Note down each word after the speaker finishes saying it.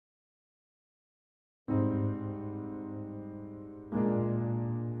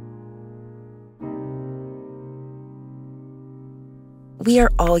We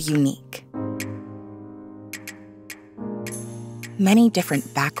are all unique. Many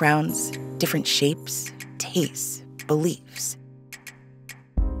different backgrounds, different shapes, tastes, beliefs.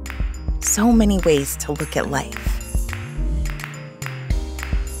 So many ways to look at life.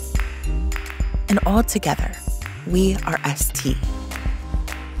 And all together, we are ST.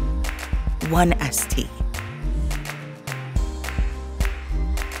 One ST.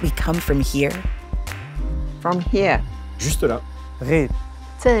 We come from here. From here. Juste là. غير.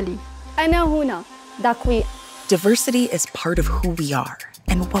 这里. أنا هنا. داكوي. Diversity is part of who we are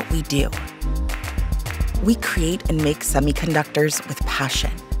and what we do. We create and make semiconductors with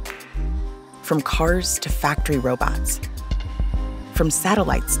passion. From cars to factory robots. From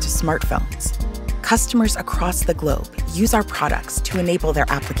satellites to smartphones. Customers across the globe use our products to enable their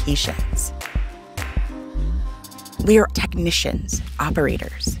applications. We are technicians,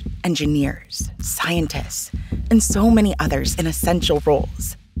 operators, engineers, scientists, and so many others in essential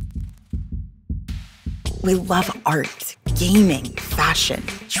roles. We love art, gaming, fashion,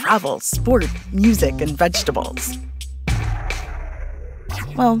 travel, sport, music, and vegetables.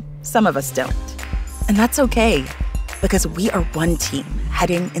 Well, some of us don't. And that's okay, because we are one team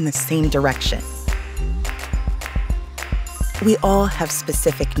heading in the same direction. We all have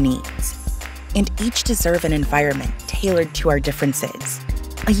specific needs, and each deserve an environment tailored to our differences,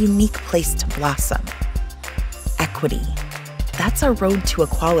 a unique place to blossom. Equity, that's our road to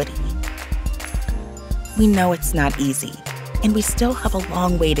equality. We know it's not easy, and we still have a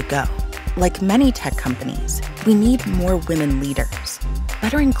long way to go. Like many tech companies, we need more women leaders,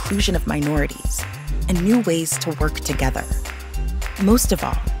 better inclusion of minorities, and new ways to work together. Most of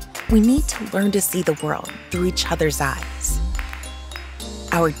all, we need to learn to see the world through each other's eyes.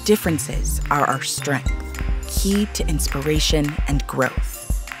 Our differences are our strength, key to inspiration and growth.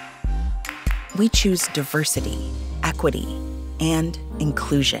 We choose diversity, equity, and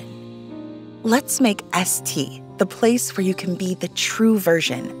inclusion. Let's make ST the place where you can be the true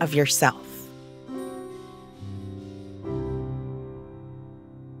version of yourself.